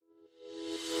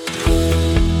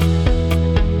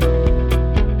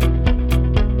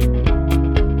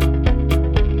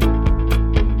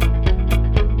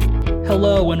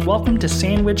welcome to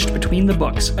Sandwiched Between the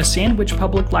Books, a Sandwich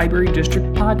Public Library District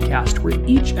podcast where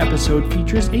each episode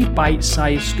features a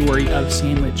bite-sized story of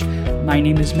Sandwich. My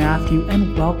name is Matthew,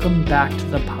 and welcome back to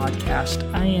the podcast.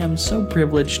 I am so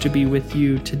privileged to be with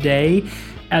you today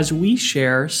as we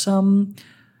share some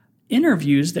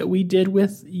interviews that we did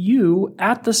with you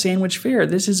at the Sandwich Fair.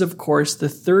 This is, of course, the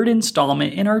third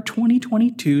installment in our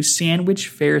 2022 Sandwich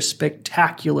Fair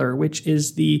Spectacular, which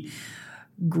is the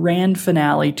grand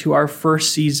finale to our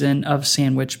first season of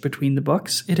Sandwich Between the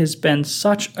Books. It has been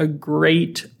such a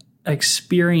great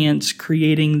experience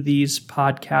creating these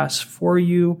podcasts for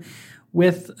you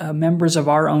with members of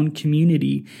our own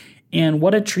community. And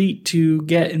what a treat to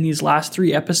get in these last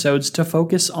 3 episodes to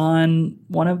focus on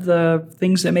one of the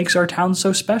things that makes our town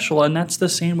so special, and that's the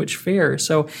Sandwich Fair.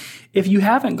 So if you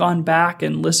haven't gone back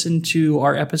and listened to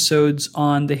our episodes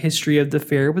on the history of the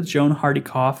fair with Joan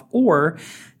Hardekopf or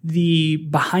the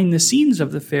behind the scenes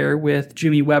of the fair with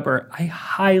Jimmy Weber, I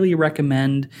highly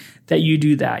recommend that you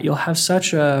do that. You'll have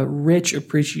such a rich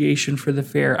appreciation for the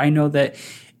fair. I know that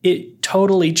it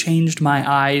totally changed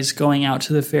my eyes going out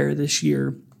to the fair this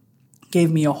year.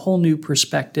 Gave me a whole new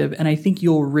perspective, and I think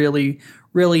you'll really,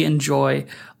 really enjoy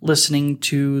listening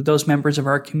to those members of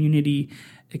our community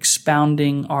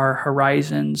expounding our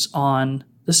horizons on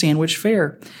the Sandwich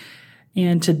Fair.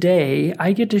 And today,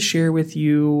 I get to share with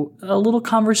you a little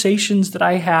conversations that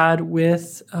I had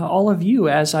with all of you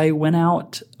as I went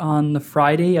out on the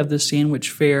Friday of the Sandwich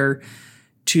Fair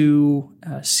to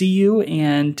see you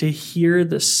and to hear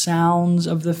the sounds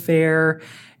of the fair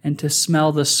and to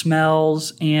smell the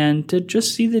smells and to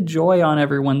just see the joy on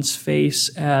everyone's face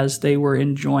as they were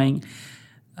enjoying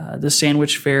the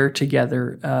Sandwich Fair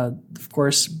together. Of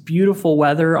course, beautiful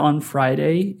weather on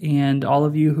Friday, and all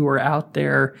of you who are out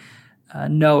there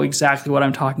know exactly what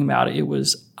I'm talking about. It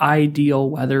was ideal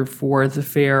weather for the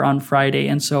fair on Friday.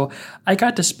 And so I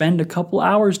got to spend a couple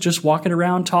hours just walking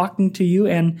around talking to you.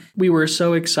 And we were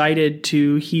so excited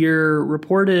to hear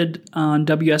reported on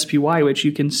WSPY, which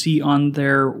you can see on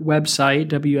their website,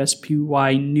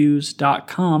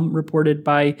 WSPYnews.com, reported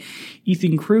by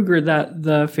Ethan Kruger that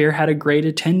the fair had a great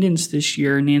attendance this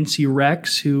year. Nancy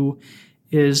Rex, who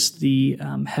is the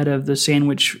head of the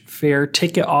Sandwich Fair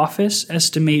ticket office,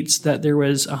 estimates that there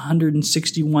was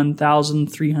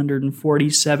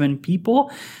 161,347 people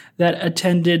that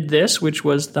attended this, which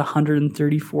was the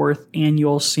 134th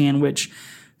annual Sandwich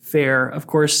Fair. Of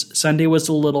course, Sunday was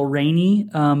a little rainy,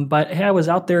 but hey, I was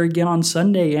out there again on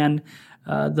Sunday, and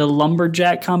the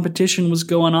lumberjack competition was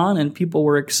going on, and people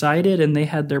were excited, and they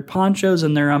had their ponchos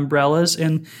and their umbrellas,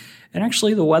 and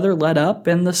actually, the weather let up,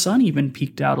 and the sun even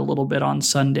peeked out a little bit on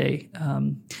Sunday.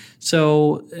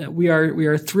 So we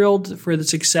are thrilled for the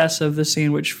success of the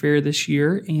Sandwich Fair this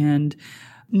year. And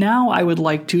now I would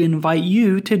like to invite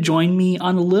you to join me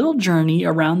on a little journey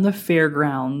around the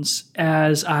fairgrounds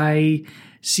as I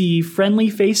see friendly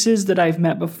faces that I've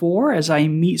met before, as I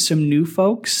meet some new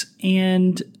folks,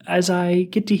 and as I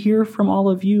get to hear from all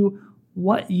of you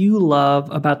what you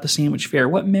love about the Sandwich Fair,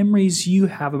 what memories you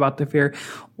have about the fair,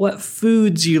 what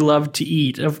foods you love to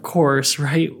eat, of course,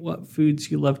 right? What foods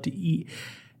you love to eat.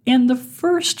 And the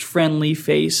first friendly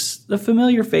face, the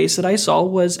familiar face that I saw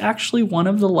was actually one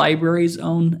of the library's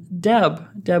own,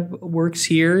 Deb. Deb works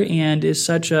here and is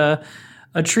such a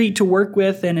treat to work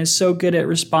with and is so good at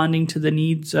responding to the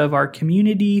needs of our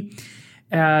community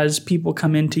as people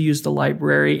come in to use the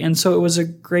library. And so it was a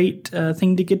great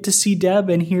thing to get to see Deb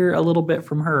and hear a little bit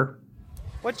from her.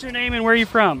 What's your name and where are you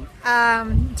from?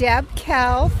 Deb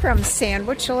Kell from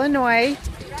Sandwich, Illinois.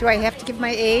 Do I have to give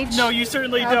my age? No, you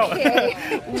certainly don't.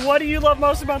 Okay. What do you love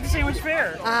most about the Sandwich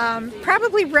Fair?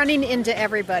 Probably running into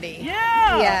everybody.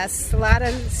 Yeah! Yes, a lot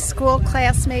of school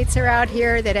classmates are out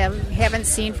here that haven't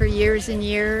seen for years and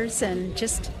years, and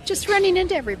just running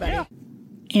into everybody. Yeah.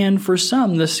 And for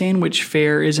some, the Sandwich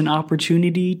Fair is an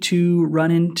opportunity to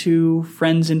run into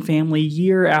friends and family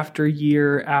year after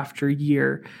year after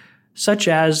year, such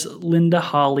as Linda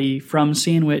Holly from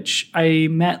Sandwich. I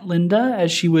met Linda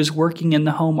as she was working in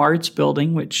the Home Arts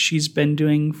Building, which she's been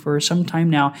doing for some time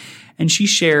now, and she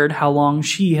shared how long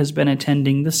she has been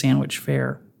attending the Sandwich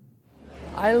Fair.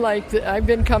 I've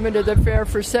been coming to the fair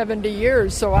for 70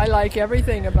 years, so I like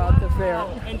everything about the fair.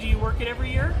 And do you work it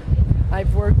every year?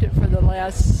 I've worked it for the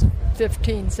last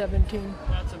 15, 17.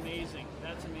 That's amazing.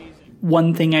 That's amazing.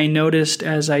 One thing I noticed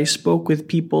as I spoke with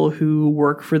people who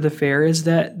work for the fair is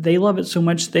that they love it so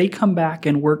much they come back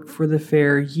and work for the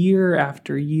fair year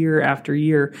after year after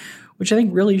year, which I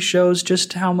think really shows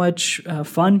just how much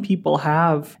fun people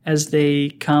have as they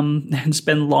come and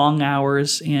spend long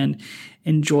hours and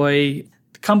enjoy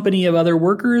company of other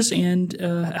workers and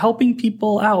helping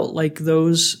people out, like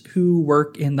those who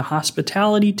work in the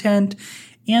hospitality tent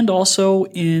and also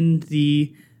in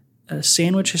the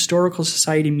Sandwich Historical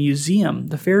Society Museum,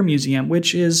 the Fair Museum,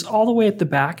 which is all the way at the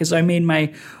back. As I made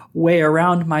my way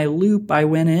around my loop, I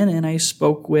went in and I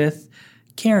spoke with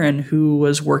Karen, who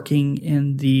was working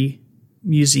in the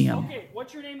museum. Okay,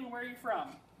 what's your name and where are you from?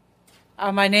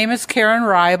 My name is Karen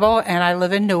Reibel, and I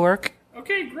live in Newark.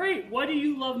 Okay, great. What do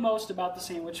you love most about the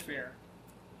Sandwich Fair?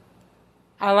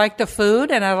 I like the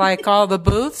food, and I like all the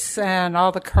booths and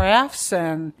all the crafts,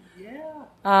 and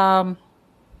I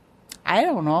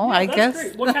don't know. Yeah, I that's guess.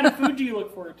 Great. What kind of food do you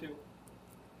look forward to?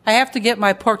 I have to get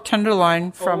my pork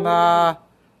tenderloin from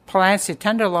Pulaski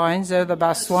Tenderloins. They're the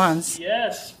best ones.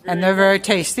 Yes. And they're very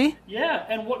tasty. Yeah,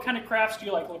 and what kind of crafts do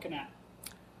you like looking at?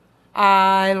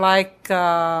 I like,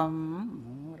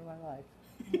 what do I like?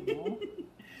 I don't know.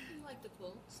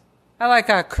 I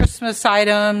like Christmas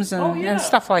items and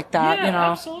stuff like that, Yeah, you know.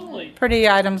 Absolutely. Pretty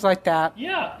items like that.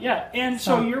 Yeah. And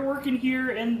so you're working here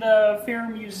in the Fair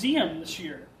Museum this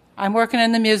year. I'm working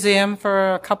in the museum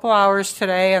for a couple hours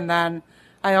today, and then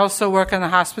I also work in the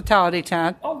hospitality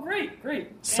tent. Oh, great.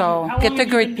 So and how get long to have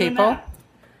you greet been doing people. that?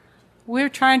 We're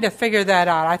trying to figure that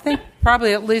out. I think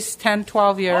probably at least 10,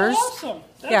 12 years. Oh, awesome.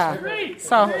 That's great.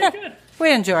 So Very good.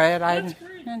 we enjoy it. That's great.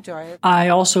 Enjoy it. I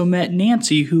also met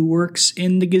Nancy, who works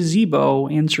in the gazebo,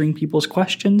 answering people's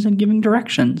questions and giving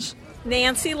directions.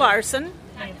 Nancy Larson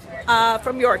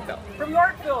from Yorkville. From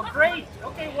Yorkville, great.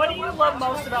 Okay, what do you love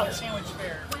most about the Sandwich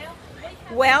Fair?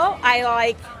 Well, I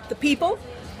like the people.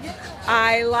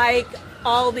 I like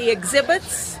all the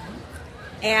exhibits.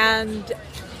 And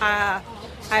I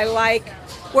like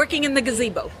working in the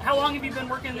gazebo. How long have you been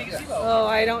working in the gazebo? Oh,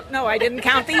 I don't know. I didn't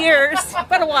count the years,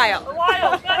 but a while. A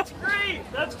while. That's great.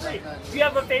 Do you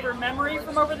have a favorite memory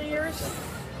from over the years?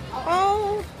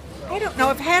 Oh, I don't know.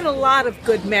 I've had a lot of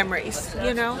good memories,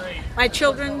 you know. Great. My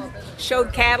children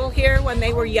showed cattle here when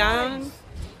they were young,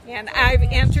 and I've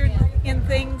entered in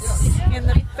things in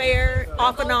the fair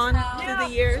off and on through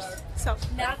the years. So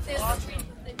that's awesome.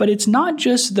 But it's not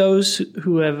just those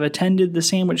who have attended the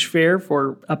Sandwich Fair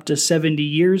for up to 70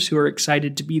 years who are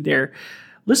excited to be there.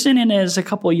 Listen in as a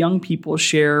couple young people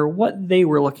share what they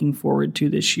were looking forward to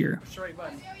this year. Sorry,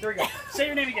 button. There we go. Say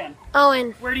your name again.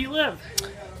 Owen. Where do you live?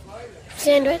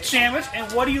 Sandwich.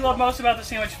 And what do you love most about the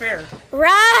Sandwich Fair?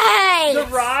 Rides. The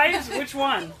rides? Which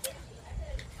one?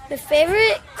 My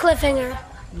favorite, cliffhanger.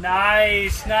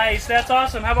 Nice. That's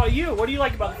awesome. How about you? What do you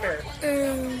like about the fair?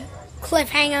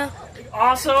 Cliffhanger.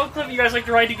 Also, you guys like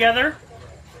to ride together?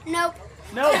 Nope.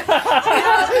 No.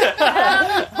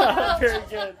 Very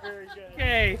good.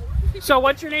 Okay. So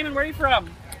what's your name and where are you from?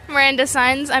 Miranda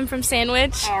Signs. I'm from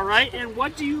Sandwich. All right. And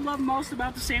what do you love most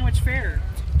about the Sandwich Fair?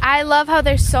 I love how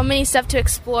there's so many stuff to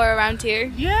explore around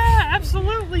here. Yeah,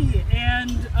 absolutely. And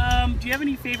do you have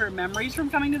any favorite memories from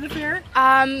coming to the fair?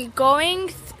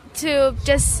 Going to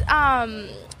just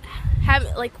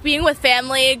being with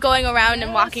family, going around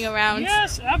and walking around.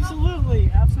 Yes,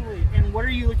 absolutely. And what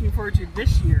are you looking forward to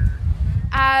this year?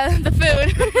 The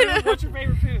food. What's your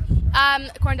favorite food?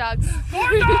 Corn dogs.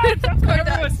 Corn dogs! That's what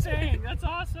everyone was saying. That's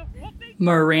awesome. Well,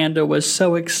 Miranda was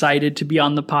so excited to be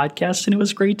on the podcast, and it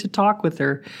was great to talk with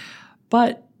her.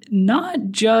 But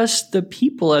not just the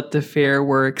people at the fair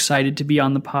were excited to be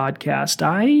on the podcast.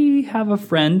 I have a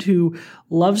friend who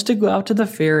loves to go out to the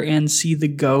fair and see the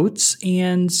goats.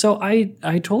 And so I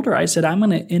told her, I said, I'm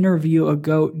going to interview a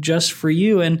goat just for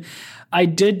you. And I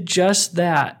did just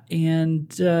that. And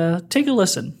take a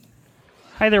listen.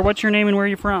 Hi there. What's your name and where are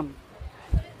you from?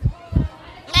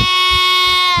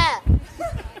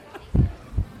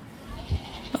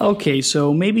 Okay,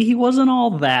 so maybe he wasn't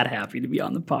all that happy to be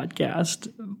on the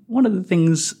podcast. One of the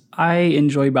things I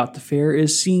enjoy about the fair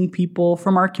is seeing people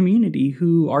from our community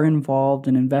who are involved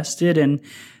and invested and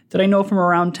that I know from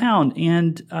around town.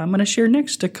 And I'm going to share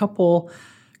next a couple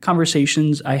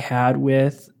conversations I had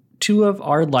with two of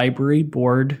our library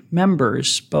board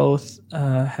members. Both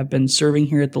have been serving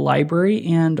here at the library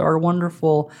and are a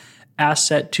wonderful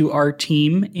asset to our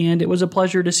team. And it was a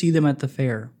pleasure to see them at the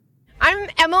fair.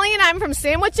 I'm Emily, and I'm from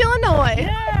Sandwich, Illinois.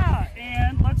 Yeah,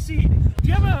 and let's see. Do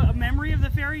you have a memory of the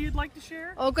fair you'd like to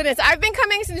share? Oh, goodness. I've been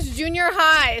coming since junior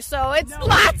high, so it's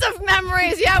lots of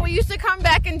memories. Yeah, we used to come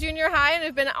back in junior high, and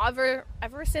have been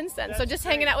ever since then. So just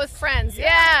hanging out with friends.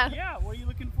 Yeah. What are you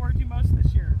looking forward to most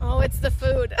this year? Oh, it's the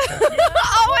food.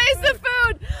 Always the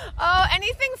food. Oh,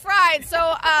 anything fried. So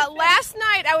last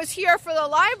night I was here for the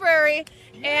library,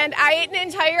 and I ate an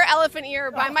entire elephant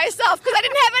ear by myself because I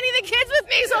didn't have any of the kids with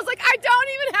me. So I was like, I don't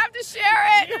even have to share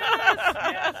it.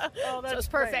 Yes. Oh, that's so it's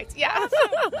perfect. Great. Yeah.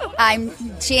 Awesome.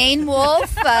 I'm Jane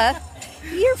Wolf,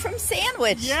 You're from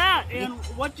Sandwich. Yeah, and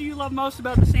what do you love most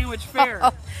about the Sandwich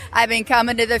Fair? I've been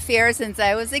coming to the fair since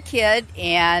I was a kid,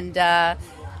 and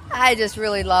I just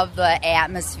really love the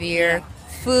atmosphere,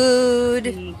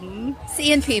 food,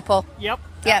 seeing people. Yep,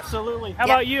 absolutely. How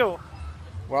about you?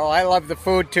 Well, I love the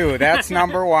food, too. That's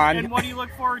number one. And what do you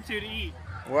look forward to eat?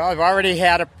 Well, I've already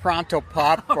had a pronto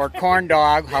pup or corn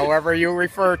dog, however you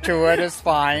refer to it is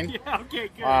fine. Yeah, okay,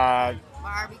 good.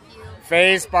 Barbecue.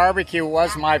 Faye's barbecue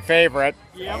was my favorite.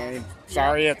 Yep.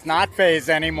 Sorry, it's not Faye's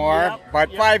anymore,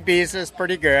 but 5B's is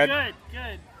pretty good.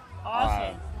 Good.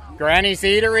 Awesome. Granny's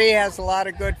Eatery has a lot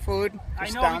of good food. I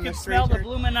know down we can the street smell the here.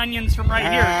 bloomin' onions from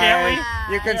right here, can't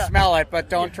we? You can smell it, but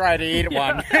don't try to eat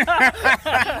one.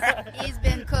 He's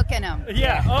been cooking them.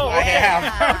 Yeah. Oh, okay.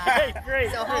 Yeah. Okay, great.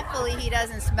 So hopefully he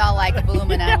doesn't smell like a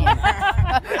bloomin' onion.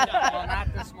 Well,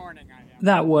 not this morning. I have.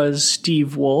 That was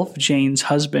Steve Wolf, Jane's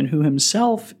husband, who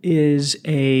himself is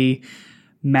a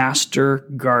master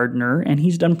gardener, and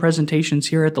he's done presentations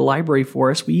here at the library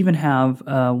for us. We even have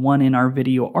one in our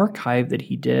video archive that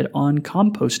he did on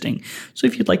composting. So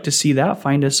if you'd like to see that,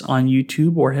 find us on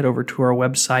YouTube or head over to our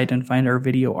website and find our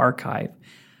video archive.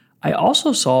 I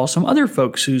also saw some other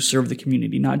folks who serve the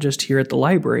community, not just here at the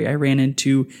library. I ran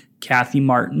into Kathy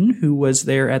Martin, who was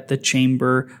there at the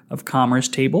Chamber of Commerce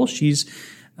table. She's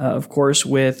of course,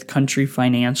 with Country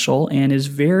Financial, and is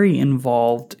very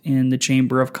involved in the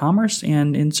Chamber of Commerce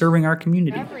and in serving our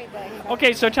community.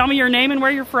 Okay, so tell me your name and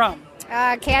where you're from.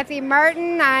 Kathy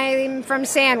Martin. I'm from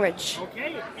Sandwich.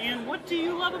 Okay, and what do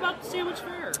you love about the Sandwich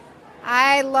Fair?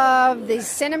 I love the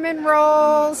cinnamon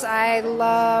rolls. I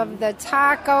love the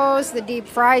tacos, the deep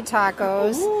fried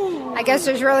tacos. Ooh. I guess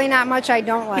there's really not much I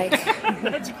don't like.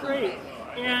 That's great.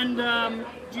 And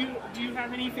do you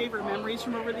have any favorite memories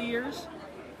from over the years?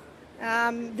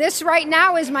 This right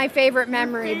now is my favorite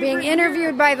memory, being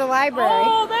interviewed by the library.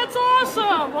 Oh, that's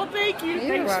awesome. Well, thank you. You're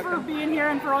Thanks welcome. for being here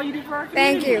and for all you do for our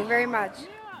community. Thank you very much.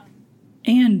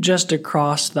 And just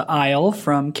across the aisle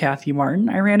from Kathy Martin,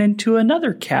 I ran into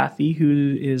another Kathy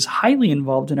who is highly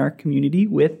involved in our community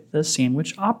with the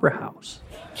Sandwich Opera House.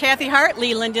 Kathy Hart,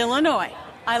 Leland, Illinois.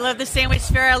 I love the Sandwich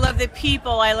Fair. I love the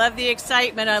people. I love the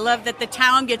excitement. I love that the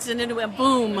town gets into a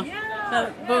boom.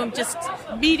 Boom, just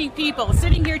meeting people.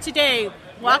 Sitting here today,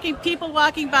 people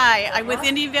walking by. I'm with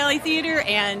Indian Valley Theater,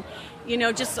 and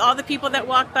just all the people that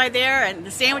walk by there, and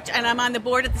the Sandwich. And I'm on the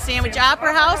board at the Sandwich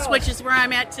Opera House, which is where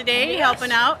I'm at today,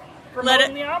 helping out.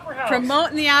 Promoting the Opera House.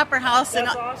 Promoting the Opera House. That's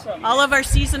and awesome. all of our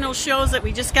seasonal shows that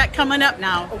we just got coming up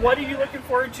now. What are you looking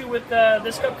forward to with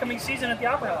this upcoming season at the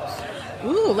Opera House?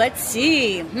 Ooh, let's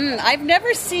see. I've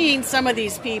never seen some of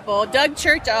these people. Doug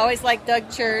Church, I always like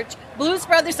Doug Church. Blues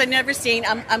Brothers, I've never seen.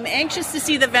 I'm anxious to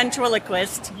see the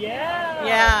ventriloquist.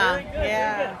 Yeah. Very good.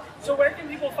 Very good. So where can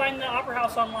people find the Opera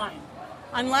House online?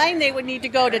 Online, they would need to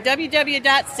go to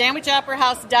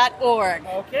www.sandwichoperahouse.org.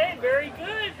 Okay, very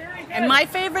good, very good. And my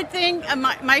favorite thing,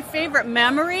 my favorite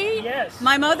memory, yes.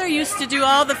 My mother used to do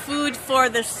all the food for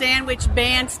the Sandwich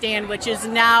Bandstand, which is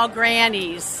now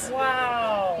Granny's.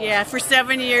 Wow. Yeah, for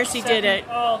 7 years she did it.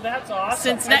 Oh, that's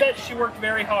awesome. I bet she worked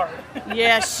very hard.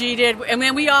 Yes, she did. And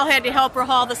then we all had to help her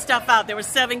haul the stuff out. There were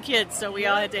 7 kids, so we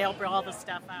all had to help her haul the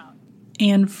stuff out.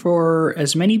 And for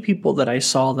as many people that I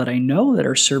saw that I know that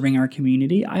are serving our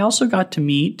community, I also got to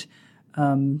meet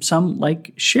some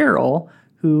like Cheryl,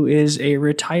 who is a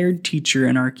retired teacher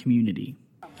in our community.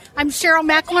 I'm Cheryl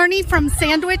McInerney from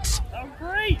Sandwich. Oh,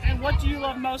 great. And what do you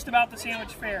love most about the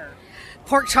Sandwich Fair?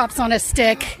 Pork chops on a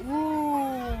stick.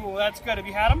 Ooh, that's good. Have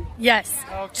you had them? Yes.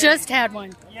 Okay. Just had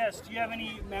one. Yes. Do you have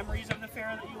any memories of the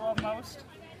fair that you love most?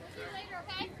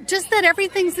 Just that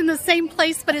everything's in the same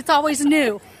place, but it's always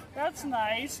new. That's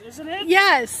nice, isn't it?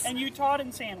 Yes. And you taught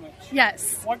in Sandwich?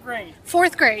 Yes. What grade?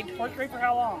 4th grade. 4th grade for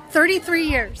how long? 33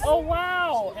 years. Oh,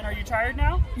 wow. And are you tired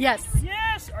now? Yes.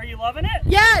 Yes. Are you loving it?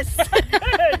 Yes.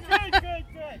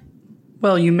 Good.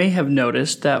 Well, you may have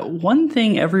noticed that one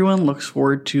thing everyone looks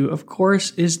forward to, of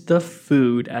course, is the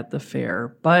food at the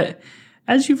fair. But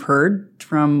as you've heard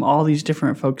from all these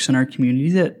different folks in our community,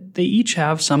 that they each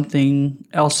have something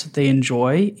else that they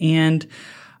enjoy. And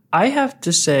I have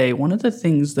to say, one of the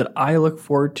things that I look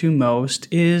forward to most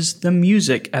is the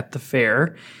music at the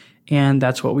fair. And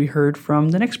that's what we heard from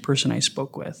the next person I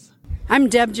spoke with. I'm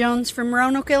Deb Jones from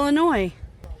Roanoke, Illinois.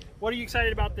 What are you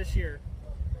excited about this year?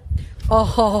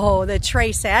 Oh, the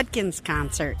Trace Adkins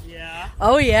concert. Yeah?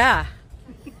 Oh, yeah.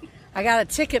 I got a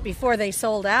ticket before they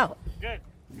sold out. Good.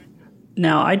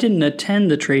 Now, I didn't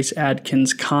attend the Trace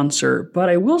Adkins concert, but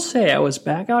I will say I was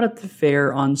back out at the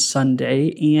fair on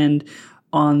Sunday, and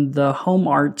on the home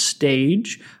art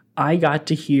stage, I got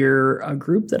to hear a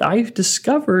group that I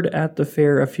discovered at the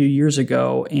fair a few years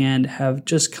ago and have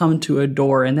just come to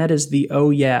adore, and that is the Oh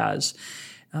Yeahs.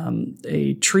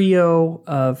 A trio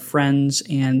of friends,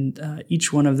 and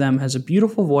each one of them has a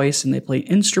beautiful voice and they play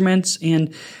instruments.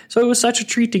 And so it was such a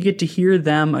treat to get to hear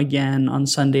them again on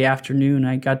Sunday afternoon.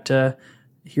 I got to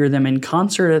hear them in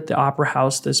concert at the Opera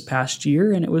House this past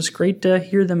year, and it was great to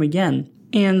hear them again.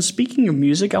 And speaking of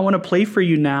music, I want to play for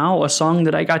you now a song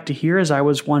that I got to hear as I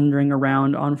was wandering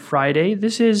around on Friday.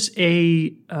 This is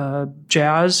a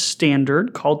jazz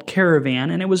standard called Caravan,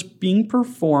 and it was being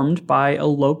performed by a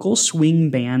local swing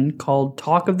band called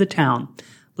Talk of the Town.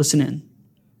 Listen in. I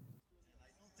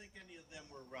don't think any of them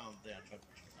were around then, but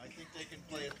I think they can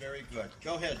play it very good.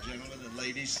 Go ahead, gentlemen and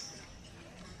ladies.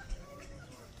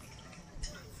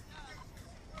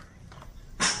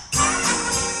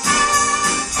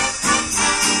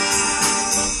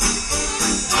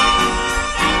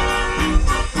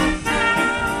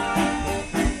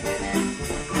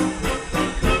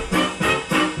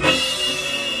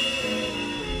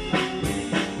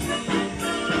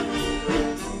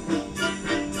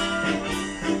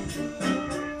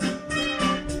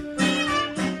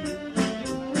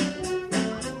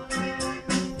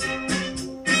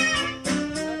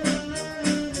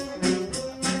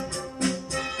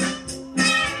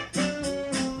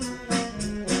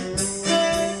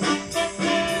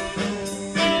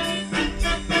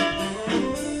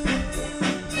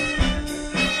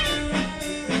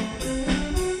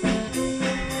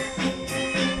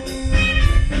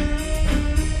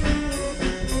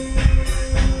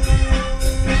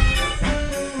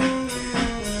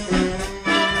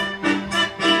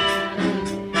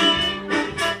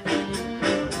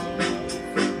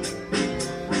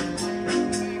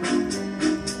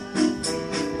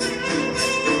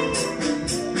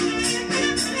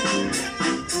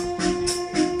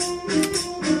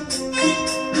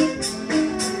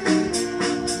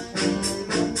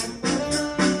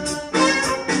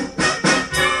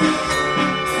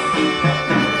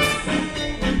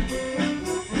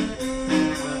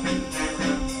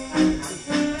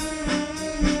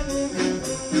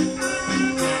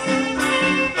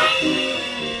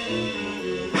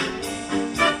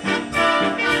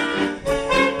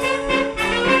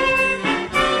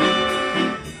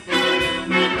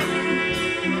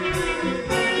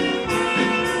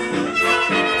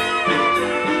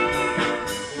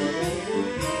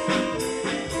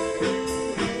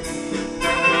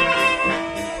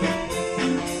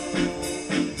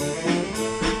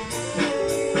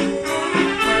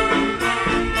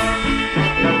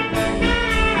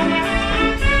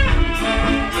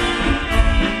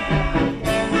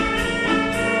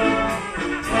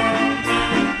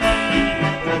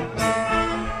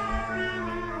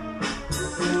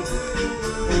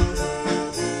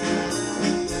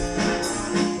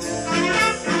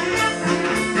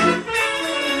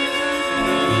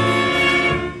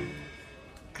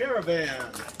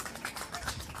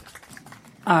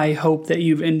 I hope that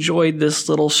you've enjoyed this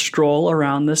little stroll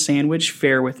around the Sandwich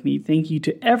Fair with me. Thank you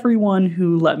to everyone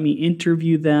who let me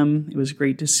interview them. It was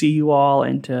great to see you all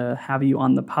and to have you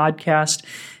on the podcast.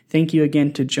 Thank you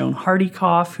again to Joan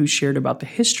Hardekopf, who shared about the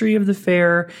history of the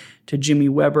fair, to Jimmy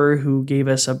Weber, who gave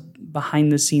us a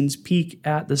behind-the-scenes peek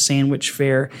at the Sandwich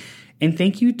Fair. And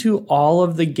thank you to all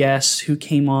of the guests who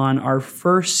came on our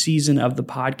first season of the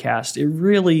podcast. It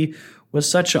really was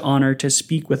such an honor to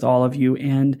speak with all of you.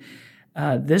 And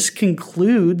this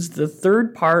concludes the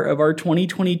third part of our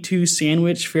 2022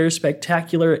 Sandwich Fair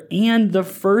Spectacular and the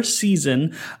first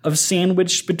season of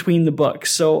Sandwiched Between the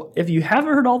Books. So if you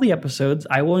haven't heard all the episodes,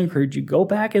 I will encourage you, go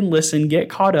back and listen, get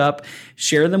caught up,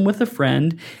 share them with a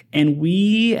friend, and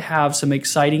we have some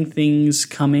exciting things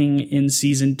coming in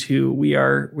season 2. We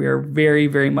are very,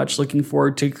 very much looking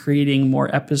forward to creating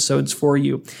more episodes for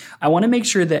you. I want to make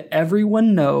sure that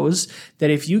everyone knows that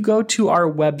if you go to our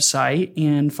website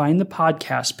and find the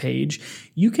podcast page,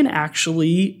 you can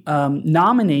actually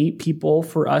nominate people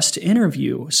for us to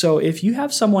interview. So if you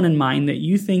have someone in mind that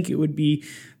you think it would be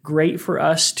great for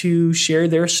us to share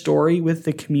their story with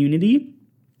the community,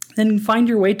 then find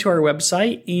your way to our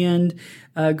website and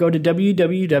go to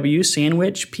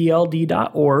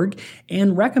www.sandwichpld.org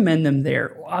and recommend them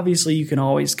there. Obviously, you can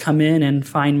always come in and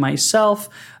find myself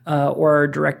or our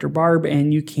director Barb,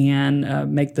 and you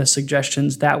can make the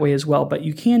suggestions that way as well. But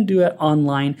you can do it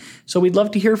online. So we'd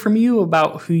love to hear from you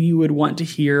about who you would want to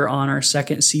hear on our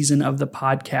second season of the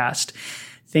podcast.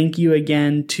 Thank you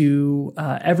again to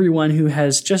everyone who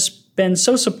has just been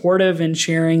so supportive in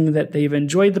sharing that they've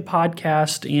enjoyed the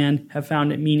podcast and have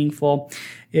found it meaningful.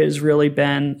 It has really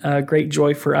been a great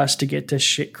joy for us to get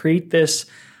to create this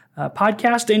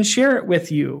podcast and share it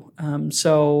with you.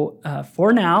 So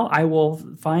for now, I will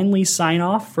finally sign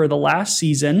off for the last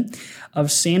season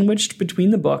of Sandwiched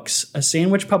Between the Books, a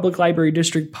Sandwich Public Library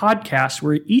District podcast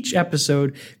where each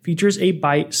episode features a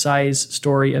bite-sized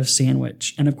story of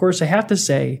Sandwich. And of course, I have to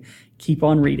say, keep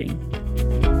on reading.